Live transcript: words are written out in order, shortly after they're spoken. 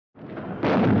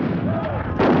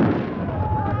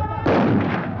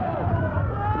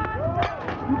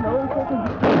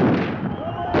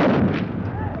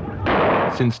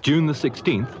Since June the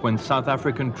 16th, when South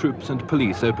African troops and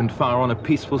police opened fire on a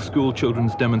peaceful school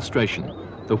children's demonstration,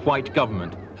 the white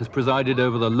government has presided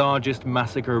over the largest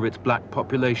massacre of its black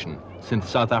population since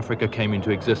South Africa came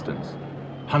into existence.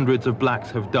 Hundreds of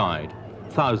blacks have died,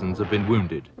 thousands have been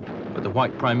wounded, but the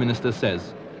white Prime Minister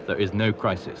says there is no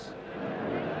crisis.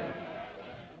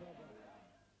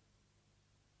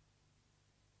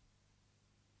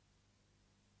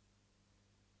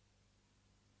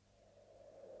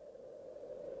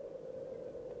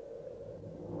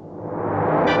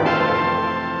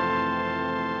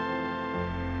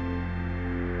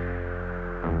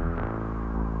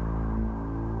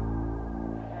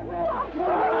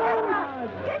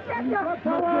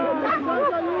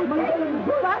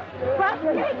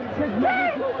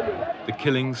 The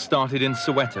killings started in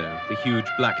Soweto, the huge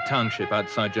black township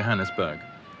outside Johannesburg.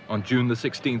 On June the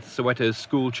 16th, Soweto's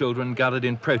school children gathered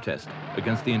in protest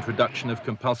against the introduction of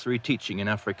compulsory teaching in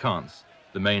Afrikaans,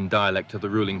 the main dialect of the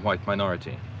ruling white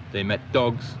minority. They met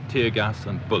dogs, tear gas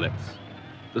and bullets.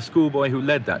 The schoolboy who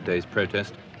led that day's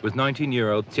protest was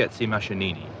 19-year-old Tsietsi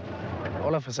Mashinini.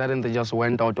 All of a sudden, they just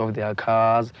went out of their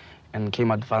cars and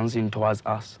came advancing towards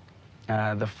us.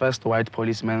 The first white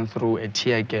policeman threw a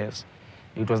tear gas.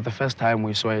 It was the first time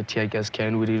we saw a tear gas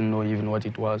can. We didn't know even what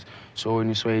it was. So when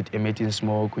we saw it emitting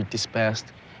smoke, we dispersed.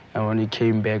 And when we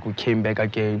came back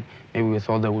again. Maybe we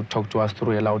thought they would talk to us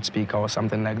through a loudspeaker or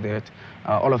something like that.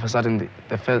 All of a sudden,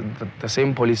 the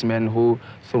same policeman who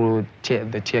threw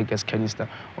the tear gas canister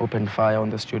opened fire on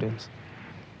the students.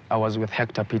 I was with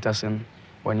Hector Peterson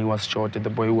when he was shot, the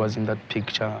boy who was in that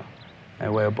picture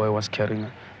where a boy was carrying.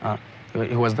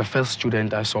 He was the first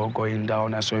student I saw going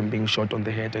down. I saw him being shot on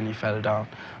the head and he fell down.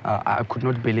 I could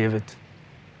not believe it.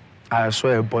 I saw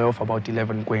a boy of about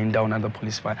 11 going down under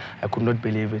police fire. I could not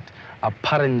believe it.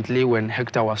 Apparently, when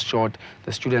Hector was shot,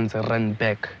 the students ran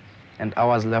back and I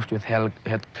was left with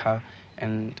Hector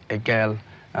and a girl.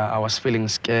 I was feeling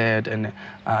scared and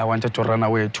I wanted to run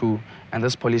away too. And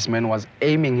this policeman was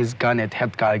aiming his gun at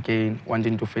Hector again,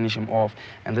 wanting to finish him off.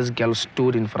 And this girl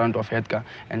stood in front of Hector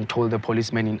and told the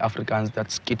policeman in Afrikaans that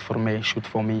skit for me, shoot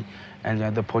for me.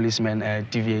 And the policeman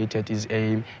deviated his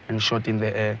aim and shot in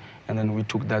the air. And then we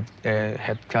took that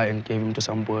Hector and gave him to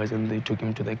some boys and they took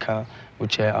him to the car,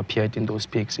 which appeared in those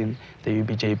pics in the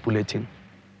UBJ bulletin.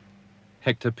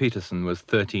 Hector Peterson was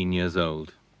 13 years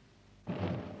old.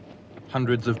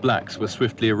 Hundreds of blacks were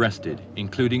swiftly arrested,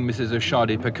 including Mrs.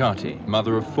 Oshadi Phakathi,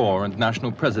 mother of 4 and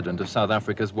national president of South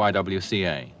Africa's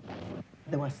YWCA.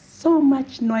 There was so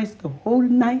much noise the whole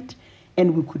night,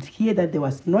 and we could hear that there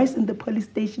was noise in the police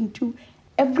station too.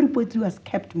 Everybody was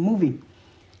kept moving.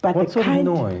 But what sort of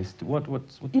noise? What?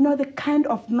 You know, the kind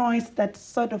of noise that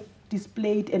sort of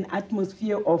displayed an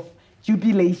atmosphere of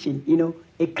jubilation, you know,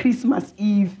 a Christmas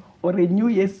Eve or a New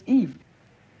Year's Eve.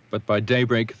 But by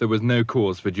daybreak, there was no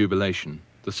cause for jubilation.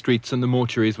 The streets and the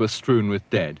mortuaries were strewn with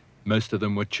dead. Most of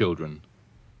them were children.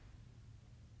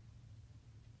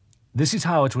 This is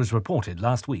how it was reported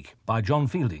last week by John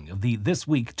Fielding of the This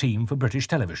Week team for British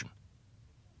television.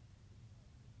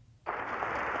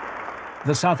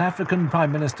 The South African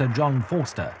Prime Minister John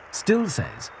Vorster still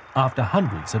says, after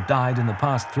hundreds have died in the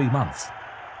past 3 months,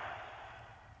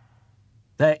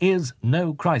 there is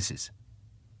no crisis.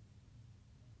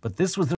 But this was the